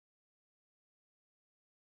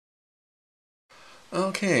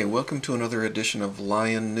Okay, welcome to another edition of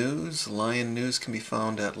Lion News. Lion News can be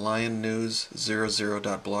found at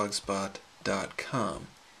lionnews00.blogspot.com.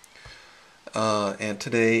 And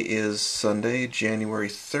today is Sunday, January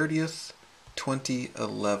 30th,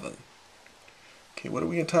 2011. Okay, what are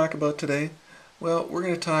we going to talk about today? Well, we're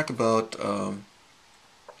going to talk about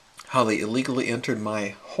how they illegally entered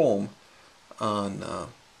my home on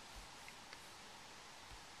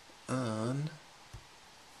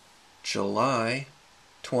July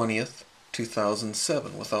 20th,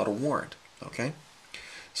 2007 without a warrant. Okay?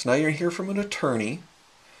 So now you're going to hear from an attorney.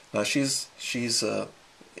 Now she's an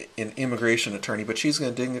immigration attorney, but she's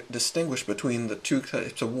going to distinguish between the two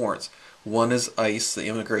types of warrants. One is ICE, the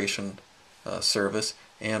Immigration Service,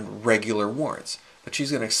 and regular warrants. But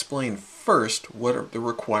she's going to explain first what the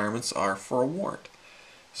requirements are for a warrant.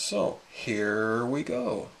 So here we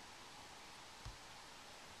go.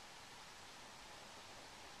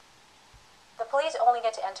 The police only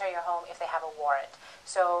get to enter your home if they have a warrant.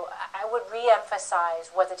 So I would re-emphasize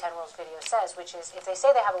what the 10 Rules video says, which is if they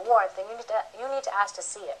say they have a warrant, then you need to ask to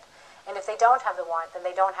see it. And if they don't have the warrant, then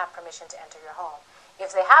they don't have permission to enter your home.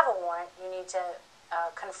 If they have a warrant, you need to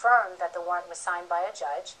confirm that the warrant was signed by a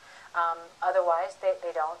judge. Otherwise,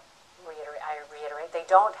 they don't, I reiterate, they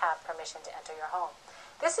don't have permission to enter your home.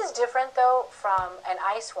 This is different, though, from an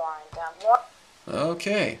ICE warrant.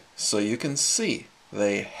 Okay, so you can see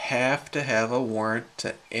they have to have a warrant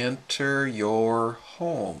to enter your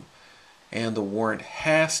home. And the warrant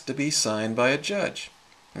has to be signed by a judge.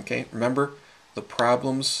 Okay, remember the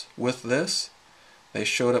problems with this? They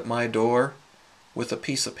showed at my door with a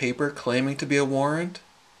piece of paper claiming to be a warrant.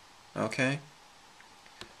 Okay?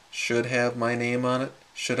 Should have my name on it.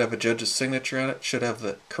 Should have a judge's signature on it. Should have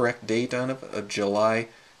the correct date on it of July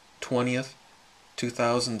 20th,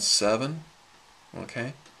 2007.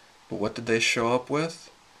 Okay? But what did they show up with?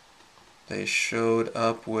 They showed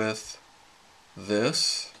up with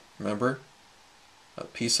this. Remember? A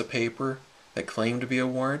piece of paper that claimed to be a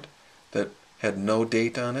warrant that had no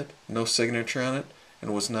date on it, no signature on it,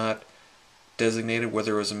 and was not designated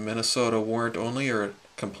whether it was a Minnesota warrant only or a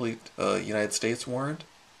complete United States warrant.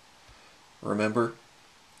 Remember,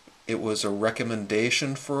 it was a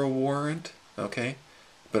recommendation for a warrant, okay?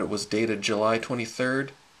 But it was dated July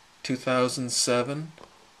 23rd, 2007,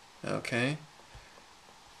 okay?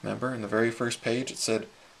 Remember, in the very first page it said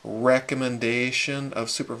recommendation of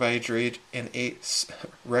supervisory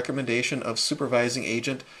recommendation of supervising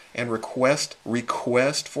agent and request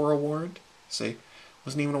for a warrant. See, it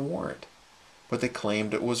wasn't even a warrant, but they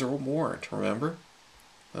claimed it was a warrant. Remember?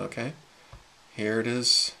 Okay, here it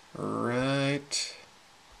is. Right.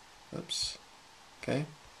 Oops. Okay.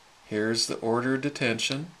 Here's the order of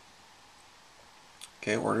detention.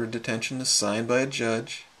 Okay, order of detention is signed by a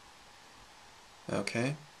judge.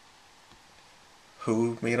 Okay.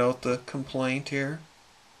 Who made out the complaint here?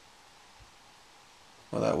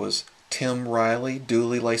 Well, that was Tim Riley,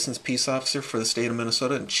 duly licensed peace officer for the state of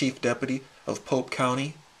Minnesota and chief deputy of Pope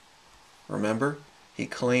County. Remember? He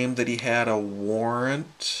claimed that he had a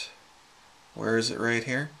warrant. Where is it right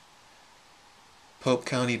here? Pope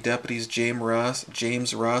County deputies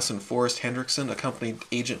James Ross and Forrest Hendrickson accompanied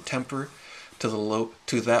Agent Tempter to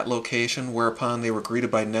that location, whereupon they were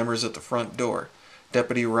greeted by Nemmers at the front door.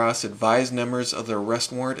 Deputy Ross advised Nemmers of the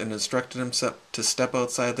arrest warrant and instructed him to step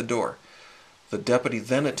outside the door. The deputy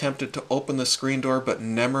then attempted to open the screen door, but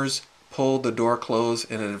Nemmers pulled the door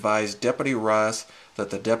closed and advised Deputy Ross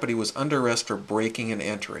that the deputy was under arrest for breaking and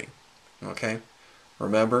entering. Okay?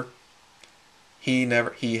 Remember? He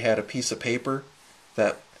had a piece of paper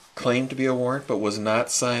that claimed to be a warrant but was not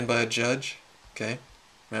signed by a judge. Okay?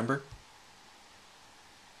 Remember?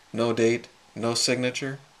 No date, no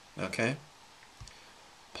signature. Okay?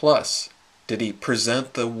 Plus, did he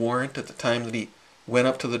present the warrant at the time that he went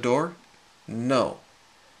up to the door? No.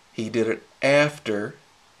 He did it after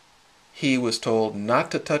he was told not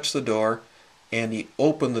to touch the door, and he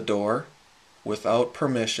opened the door without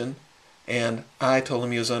permission, and I told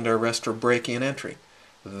him he was under arrest for breaking and entering.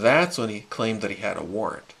 That's when he claimed that he had a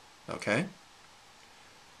warrant. Okay?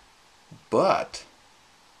 But,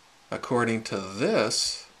 according to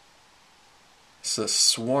this, it's a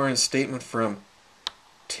sworn statement from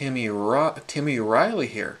Timmy Riley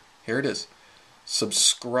here. Here it is.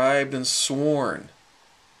 Subscribed and sworn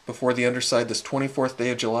before the underside this 24th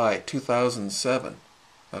day of July, 2007.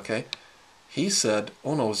 Okay? He said,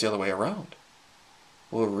 oh no, it was the other way around.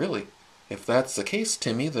 Well, really, if that's the case,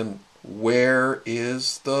 Timmy, then where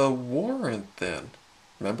is the warrant then?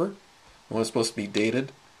 Remember? The one supposed to be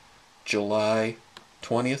dated July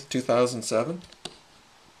 20th, 2007?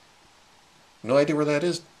 No idea where that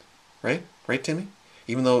is, right? Right, Timmy?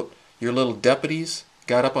 Even though your little deputies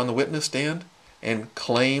got up on the witness stand and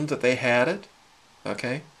claimed that they had it.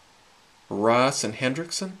 Okay? Ross and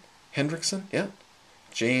Hendrickson, yeah.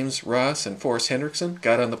 James Ross and Forrest Hendrickson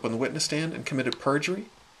got up on the witness stand and committed perjury.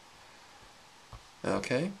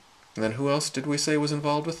 Okay? And then who else did we say was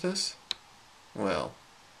involved with this? Well,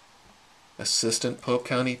 Assistant Pope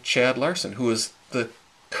County Chad Larson, who is the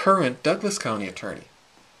current Douglas County attorney.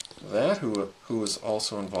 That who was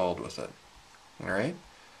also involved with it. All right?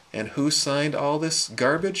 And who signed all this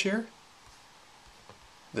garbage here?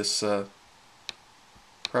 This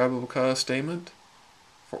probable cause statement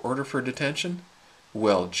for order for detention?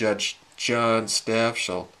 Well, Judge John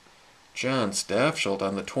Staffsholt. John Staffsholt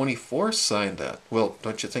on the 24th signed that. Well,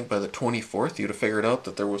 don't you think by the 24th you'd have figured out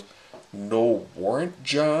that there was no warrant,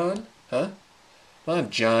 John? Huh? Come on,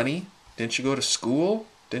 Johnny. Didn't you go to school?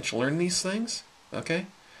 Didn't you learn these things? Okay?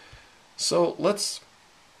 So let's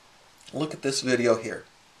look at this video here.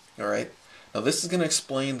 Alright? Now this is going to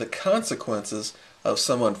explain the consequences of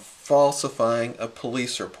someone falsifying a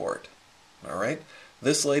police report. Alright?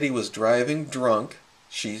 This lady was driving drunk.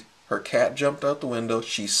 Her cat jumped out the window.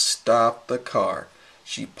 She stopped the car.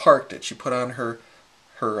 She parked it. She put on her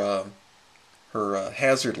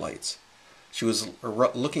hazard lights. She was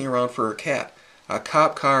looking around for her cat. A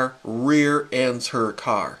cop car rear ends her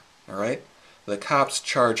car. All right? The cops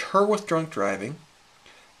charge her with drunk driving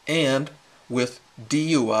and with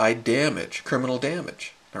DUI damage, criminal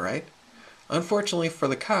damage. All right? Unfortunately for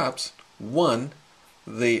the cops, one,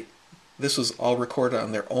 this was all recorded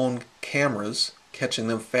on their own cameras, catching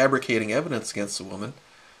them fabricating evidence against the woman.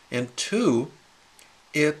 And two,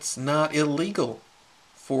 it's not illegal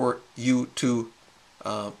for you to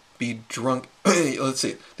be drunk. Let's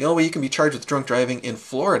see. The only way you can be charged with drunk driving in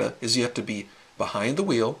Florida is you have to be behind the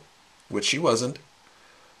wheel, which she wasn't,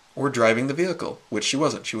 or driving the vehicle, which she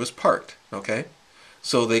wasn't. She was parked. Okay?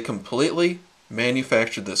 So they completely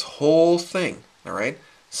manufactured this whole thing. All right?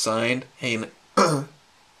 Signed an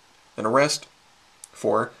arrest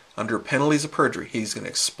for under penalties of perjury. He's going to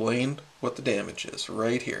explain what the damage is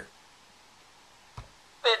right here.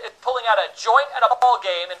 Pulling out a joint at a ball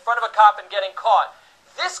game in front of a cop and getting caught.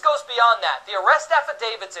 This goes beyond that. The arrest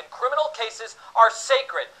affidavits in criminal cases are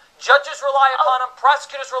sacred. Judges rely upon them.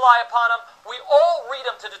 Prosecutors rely upon them. We all read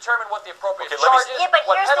them to determine what the appropriate charge is. Yeah, but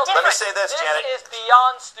what here's the penalty. difference. Let me say this, Janet. This is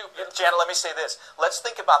beyond stupid. Janet, let me say this. Let's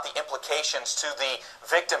think about the implications to the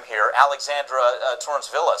victim here, Alexandra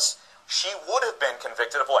Torrance-Villas. She would have been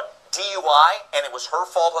convicted of what? DUI, and it was her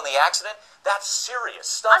fault on the accident? That's serious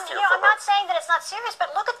stuff here for I'm not saying that it's not serious,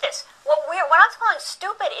 but look at this. What I'm calling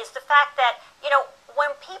stupid is the fact that,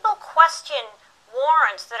 when people question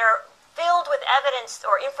warrants that are filled with evidence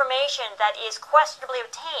or information that is questionably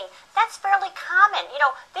obtained, that's fairly common.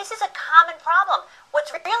 This is a common problem.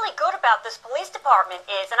 What's really good about this police department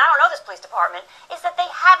is, and I don't know this police department, is that they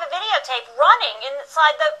have a videotape running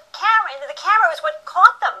inside the camera. And the camera is what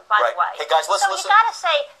caught them, by the way. Hey, guys, let's listen. So you got to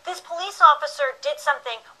say, this police officer did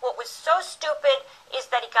something. What was so stupid is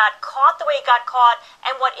that he got caught the way he got caught.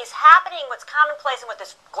 And what is happening, what's commonplace, and what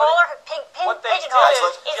this caller pigeonhole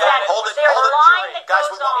is that there's a line that guys,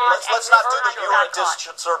 goes on. let's not do the viewer a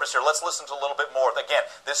disservice here. Let's listen to a little bit more. Again,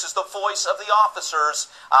 this is the voice of the officers.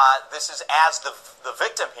 This is as the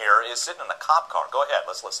victim here is sitting in a cop car. Go ahead,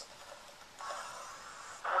 let's listen.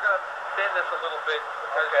 We're going to bend this a little bit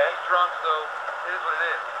because he's drunk, so it is what it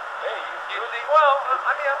is. Hey, I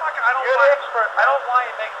don't want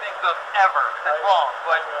you to make things up ever. That's wrong.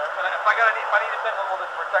 But if I need to bend a little bit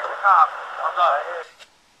to protect the cop, I'm done.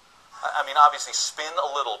 I mean, obviously, spin a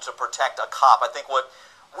little to protect a cop. I think we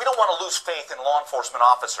don't want to lose faith in law enforcement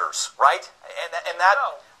officers, right? And that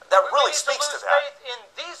really speaks to that. Faith in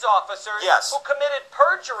these officers Yes. who committed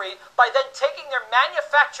perjury by then taking their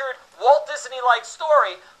manufactured Walt Disney-like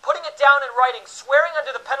story, putting it down in writing, swearing under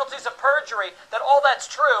the penalties of perjury that all that's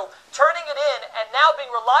true, turning it in, and now being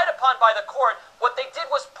relied upon by the court. What they did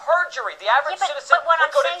was perjury. The average citizen would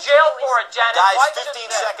go to jail for it, Janet. Guys, Why 15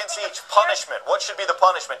 just seconds each. Punishment. What should be the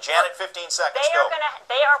punishment? Janet, 15 seconds. Go.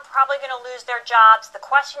 They are probably going to lose their jobs. The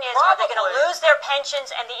question is, are they going to Probably. lose their pensions?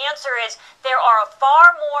 And the answer is, there are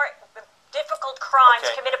far more difficult crimes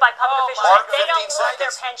Okay. committed by public officials. Mark, They don't 15 lose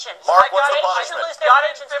their seconds. pensions. Mark, what's the They should punishment? lose their Got it in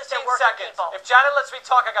pensions because they're 15 working seconds. people. If Janet lets me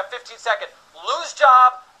talk, I got 15 seconds. Lose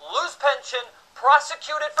job, lose pension,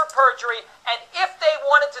 prosecuted for perjury, and if they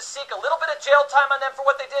wanted to seek a little bit of jail time on them for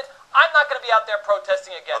what they did, I'm not going to be out there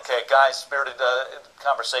protesting against Okay, guys, spirited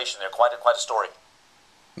conversation there. Quite a story.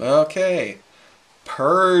 Okay.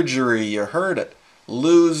 Perjury, you heard it.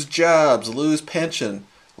 Lose jobs, lose pension,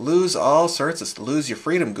 lose all sorts of, lose your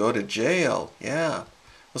freedom, go to jail. Yeah.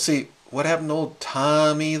 Well, see, what happened to old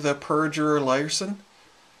Tommy the perjurer Larson?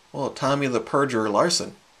 Well, Tommy the perjurer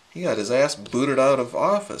Larson, he got his ass booted out of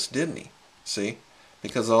office, didn't he? See?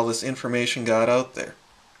 Because all this information got out there.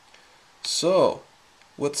 So,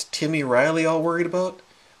 what's Timmy Riley all worried about?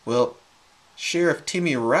 Well, Sheriff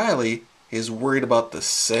Timmy Riley is worried about the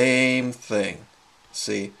same thing.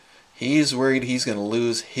 See? He's worried he's going to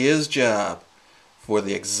lose his job for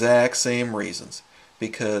the exact same reasons.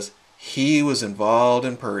 Because he was involved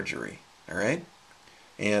in perjury. Alright?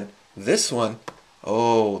 And this one,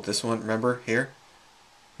 remember here?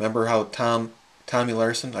 Remember how Tommy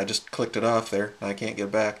Larson, I just clicked it off there, I can't get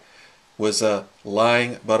it back, was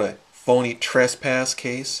lying about a phony trespass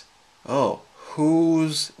case? Oh,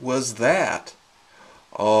 whose was that?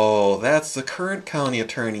 Oh, that's the current county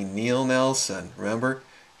attorney, Neil Nelson. Remember?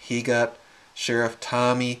 He got Sheriff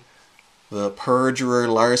Tommy the perjurer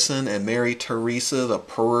Larson and Mary Teresa the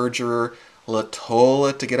perjurer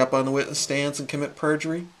Latola to get up on the witness stands and commit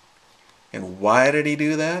perjury? And why did he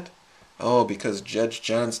do that? Oh, because Judge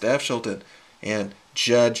John Staffshelton and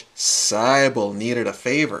Judge Seibel needed a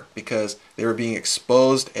favor because they were being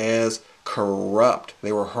exposed as corrupt.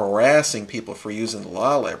 They were harassing people for using the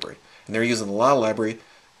law library. And they were using the law library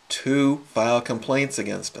to file complaints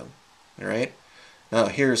against them. All right? Now,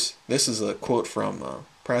 this is a quote from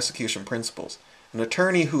Prosecution Principles. An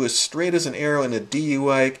attorney who is straight as an arrow in a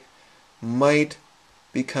DUI might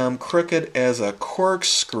become crooked as a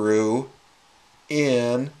corkscrew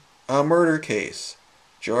in a murder case.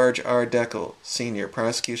 George R. Deckel, Sr.,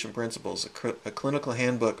 Prosecution Principles, a Clinical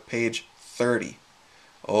Handbook, page 30.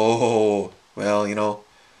 Oh, well, you know,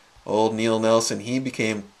 old Neil Nelson, he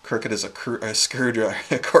became crooked as a screwdriver,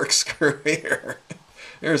 a corkscrew here.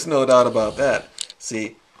 There's no doubt about that.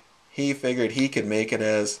 See, he figured he could make it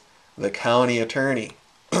as the county attorney.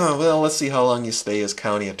 Well, let's see how long you stay as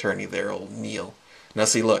county attorney there, old Neil. Now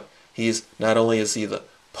see, look, he's not only is he the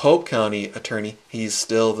Pope County attorney, he's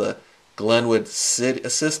still the Glenwood City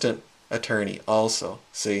assistant attorney also.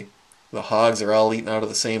 See, the hogs are all eating out of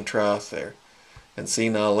the same trough there. And see,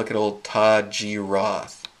 now look at old Todd G.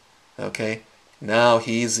 Roth. Okay, now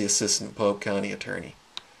he's the assistant Pope County attorney.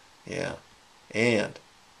 Yeah, and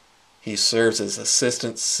he serves as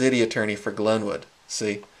assistant city attorney for Glenwood.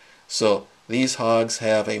 See, so these hogs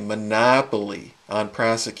have a monopoly on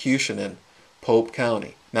prosecution in Pope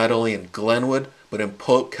County. Not only in Glenwood, but in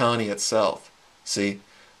Pope County itself. See,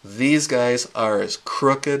 these guys are as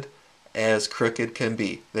crooked can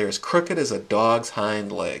be. They're as crooked as a dog's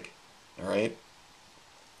hind leg. Alright?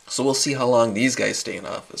 So we'll see how long these guys stay in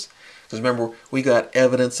office. Because remember, we got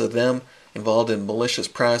evidence of them involved in malicious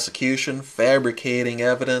prosecution, fabricating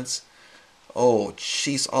evidence. Oh,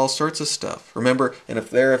 jeez, all sorts of stuff. Remember, and if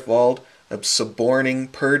they're involved in suborning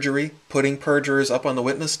perjury, putting perjurers up on the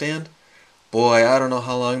witness stand, boy, I don't know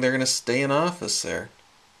how long they're going to stay in office there.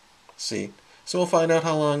 See, so we'll find out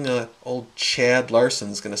how long old Chad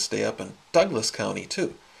Larson's going to stay up in Douglas County,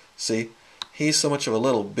 too. See, he's so much of a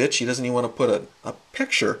little bitch, he doesn't even want to put a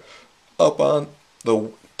picture up on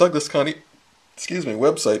the Douglas County,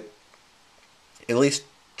 website. At least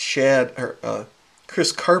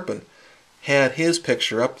Chris Carpin had his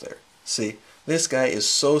picture up there. See, this guy is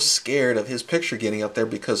so scared of his picture getting up there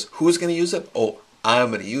because who's going to use it? Oh, I'm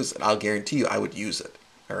going to use it. I'll guarantee you I would use it.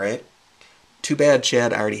 All right? Too bad,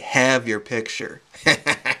 Chad, I already have your picture.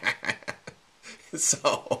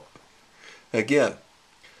 So, again,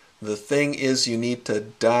 the thing is you need to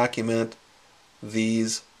document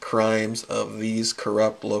these crimes of these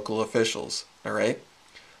corrupt local officials. All right?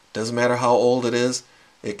 Doesn't matter how old it is.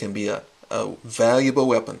 It can be a valuable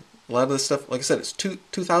weapon. A lot of this stuff, like I said, it's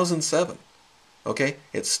 2007. Okay?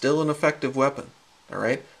 It's still an effective weapon. All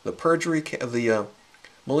right? The perjury, the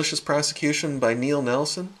malicious prosecution by Neil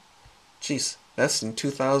Nelson, geez, that's in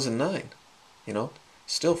 2009. You know?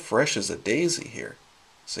 Still fresh as a daisy here.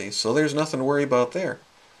 See? So there's nothing to worry about there.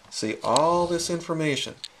 See, all this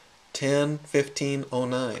information,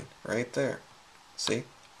 10/15/09, right there. See?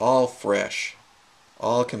 All fresh.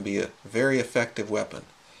 All can be a very effective weapon.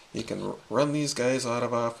 You can run these guys out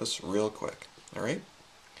of office real quick. All right?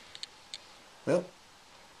 Well,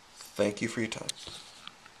 thank you for your time.